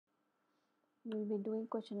We will be doing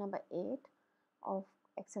question number 8 of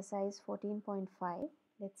exercise 14.5.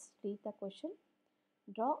 Let's read the question.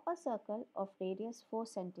 Draw a circle of radius 4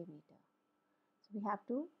 centimeter. So we have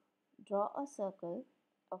to draw a circle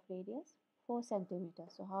of radius 4 centimeter.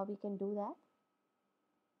 So how we can do that?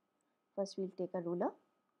 First we'll take a ruler,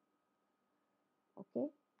 okay,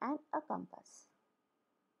 and a compass.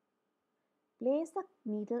 Place the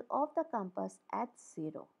needle of the compass at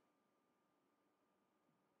 0.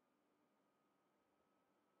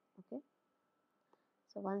 Okay.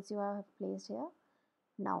 So once you have placed here,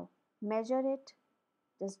 now measure it.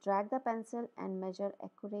 Just drag the pencil and measure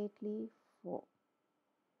accurately 4.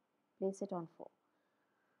 Place it on 4.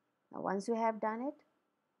 Now once you have done it,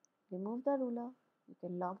 remove the ruler. You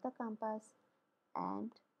can lock the compass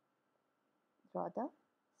and draw the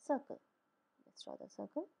circle. Let's draw the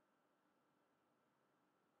circle.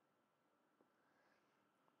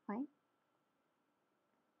 Fine.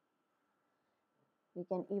 We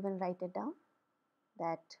can even write it down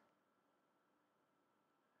that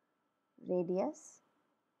radius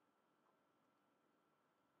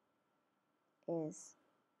is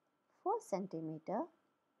 4 centimeter.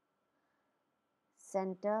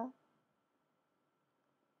 Center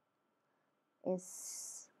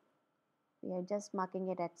is, we are just marking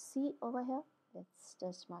it at C over here. Let's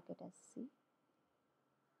just mark it as C.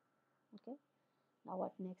 Okay. Now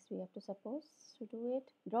what next we have to suppose to do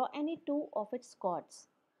it? Draw any two of its chords.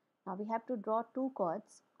 Now we have to draw two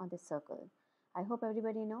chords on this circle. I hope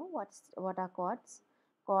everybody know what are chords.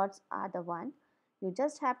 Chords are the one you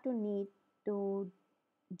just have to need to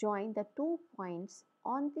join the 2 points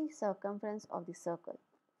on the circumference of the circle.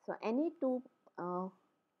 So any two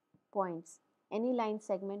points, any line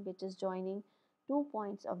segment which is joining 2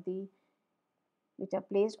 points of the which are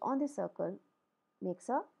placed on the circle makes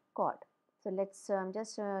a chord. So let's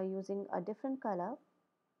just using a different color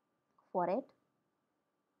for it.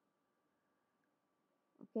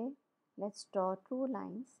 Okay, let's draw two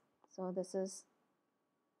lines. So this is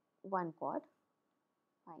one chord,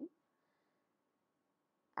 fine,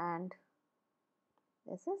 and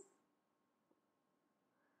this is,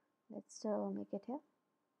 let's make it here.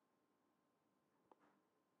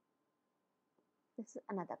 This is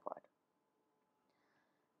another chord.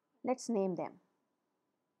 Let's name them.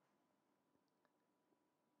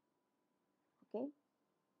 Okay,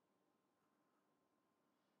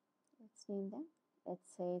 let's name them.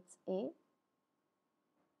 Let's say it's A,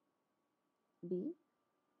 B,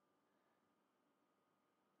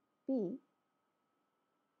 P,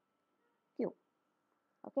 Q.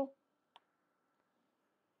 Okay,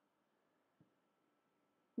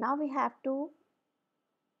 now we have to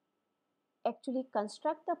actually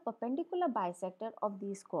construct the perpendicular bisector of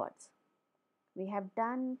these chords. We have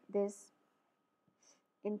done this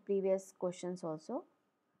in previous questions also.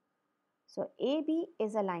 So AB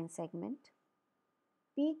is a line segment,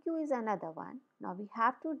 PQ is another one. Now we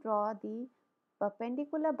have to draw the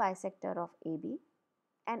perpendicular bisector of AB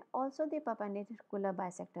and also the perpendicular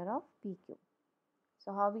bisector of PQ.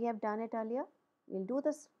 So how we have done it earlier? We'll do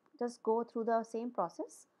this, just go through the same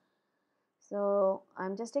process. So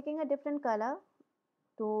I'm just taking a different color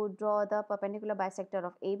to draw the perpendicular bisector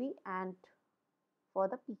of AB and for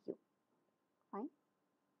the PQ. Fine.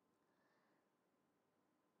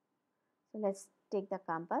 So let's take the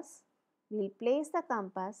compass. We'll place the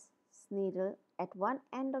compass needle at one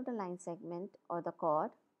end of the line segment or the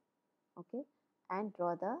chord, okay, and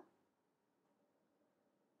draw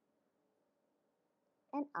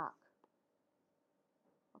an arc.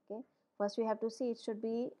 Okay, first we have to see it should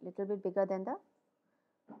be little bit bigger than the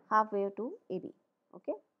halfway to AB.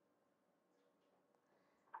 Okay,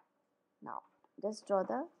 now just draw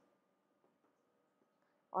the,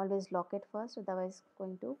 always lock it first, otherwise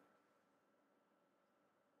going to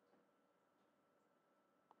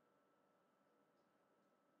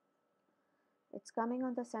it's coming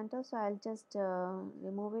on the center, so I'll just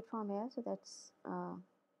remove it from here. So that's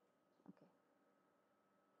okay.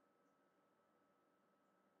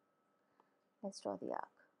 Let's draw the arc.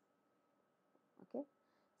 Okay,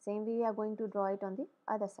 same way we are going to draw it on the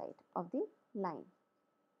other side of the line.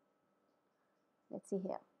 Let's see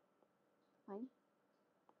here. Fine.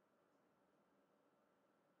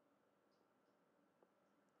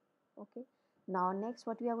 Okay, now next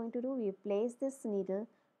what we are going to do, we place this needle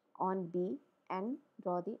on B and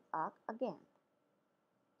draw the arc again.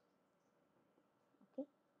 Okay,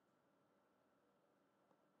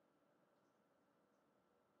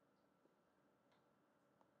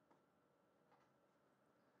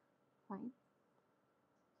 fine.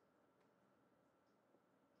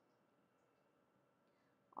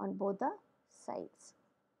 On both the sides.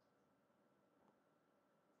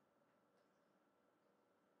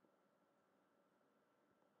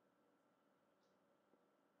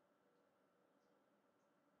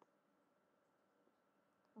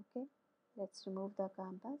 Okay, let's remove the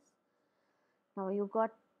compass. Now you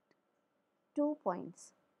got 2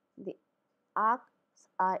 points. The arcs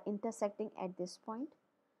are intersecting at this point.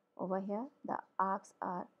 Over here, the arcs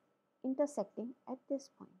are intersecting at this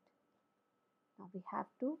point. Now we have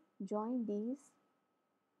to join these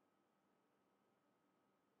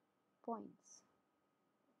points.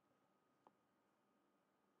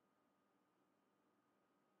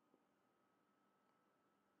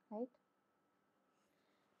 Right?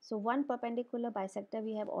 So one perpendicular bisector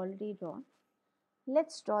we have already drawn.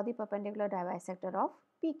 Let's draw the perpendicular bisector of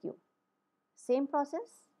PQ. Same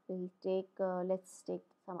process. We'll take, let's take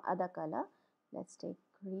some other color. Let's take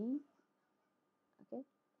green. Okay.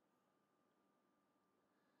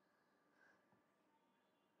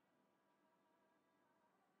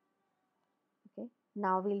 Okay.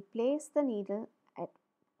 Now we'll place the needle at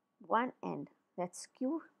one end. That's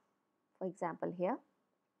Q, for example, here.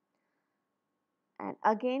 And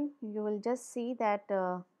again, you will just see that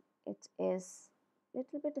it is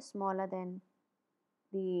little bit smaller than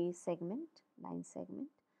the segment, line segment.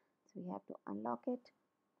 So we have to unlock it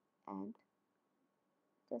and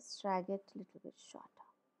just drag it a little bit shorter.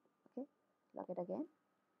 Okay, lock it again.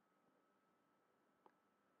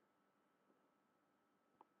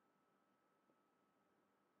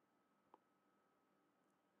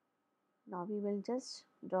 Now we will just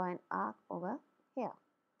draw an arc over here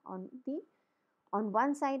on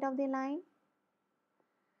one side of the line,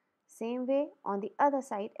 same way on the other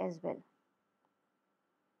side as well.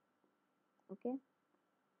 Okay.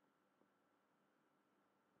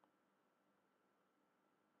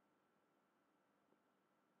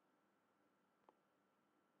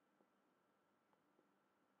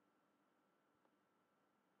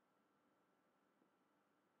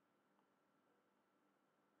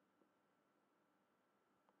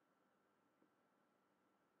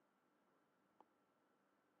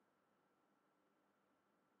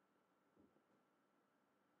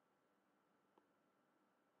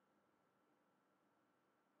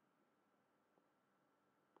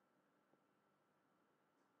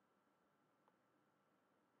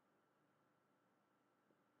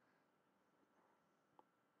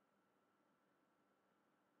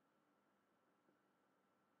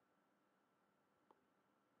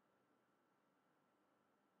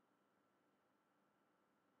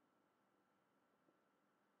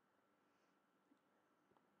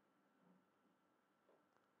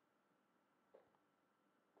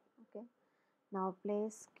 Okay. Now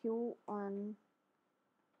place Q on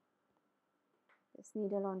this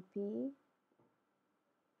needle on P,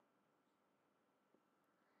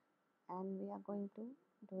 and we are going to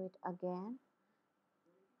do it again,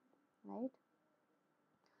 right?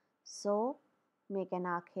 So make an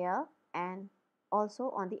arc here and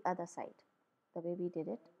also on the other side, the way we did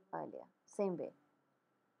it earlier, same way.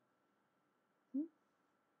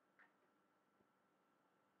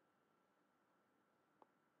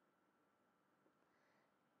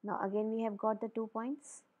 Now again we have got the 2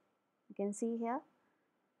 points. You can see here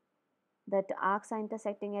that arcs are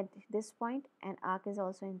intersecting at this point and arc is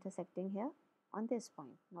also intersecting here on this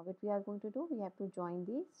point. Now what we are going to do, we have to join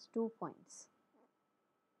these 2 points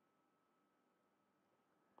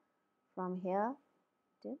from here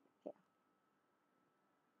till here.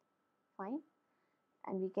 Fine.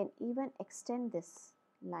 And we can even extend this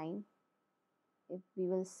line if we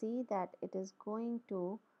will see that it is going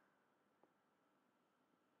to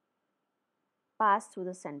pass through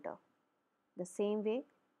the center the same way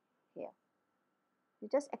here. You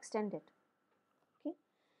just extend it. Okay.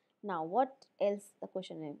 Now what else the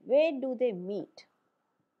question is, where do they meet?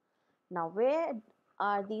 Now where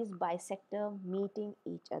are these bisector meeting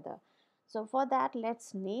each other? So for that,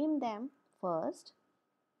 let's name them first.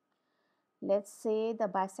 Let's say the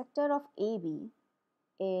bisector of AB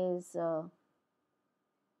is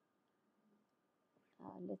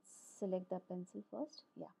let's select the pencil first.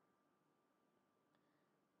 Yeah,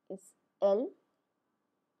 it's L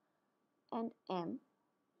and M.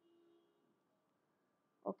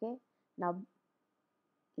 Okay, now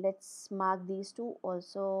let's mark these two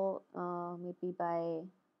also maybe by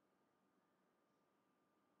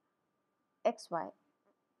XY,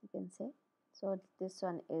 you can say. So this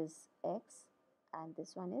one is X and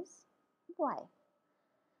this one is Y.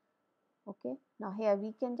 Okay, now here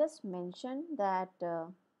we can just mention that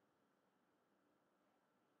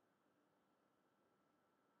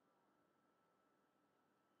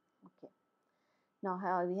okay, now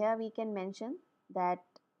here we can mention that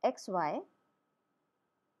XY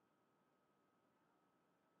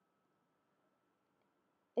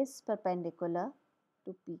is perpendicular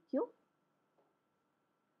to PQ,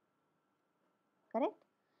 correct,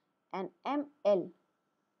 and ML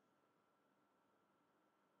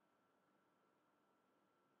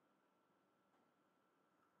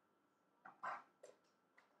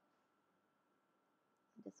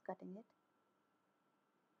cutting it.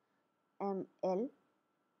 ML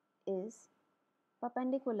is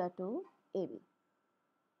perpendicular to AB.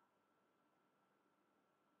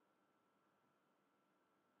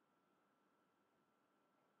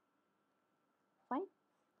 Fine.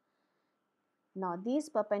 Now these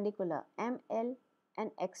perpendicular ML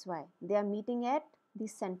and XY, they are meeting at the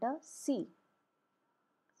center C.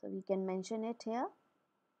 So we can mention it here.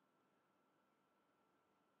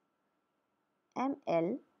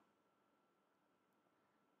 ML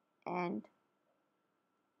and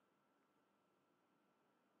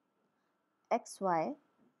XY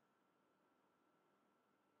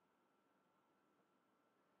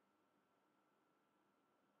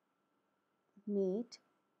meet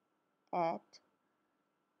at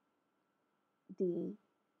the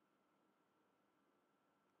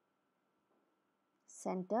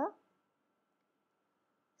center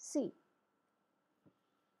C.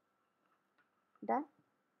 Done.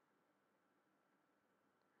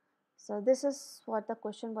 So this is what the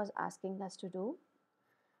question was asking us to do.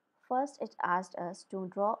 First, it asked us to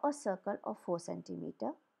draw a circle of 4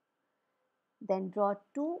 centimeter. Then draw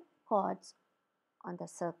 2 chords on the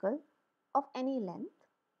circle of any length.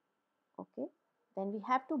 Okay. Then we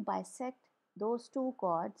have to bisect those 2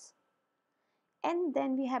 chords, and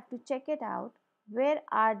then we have to check it out, where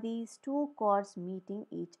are these 2 chords meeting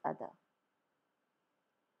each other.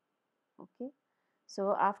 Okay.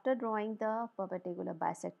 So after drawing the perpendicular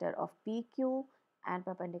bisector of PQ and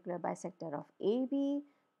perpendicular bisector of AB,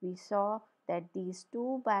 we saw that these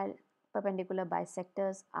two perpendicular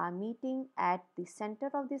bisectors are meeting at the center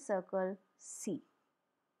of the circle C.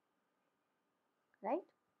 Right?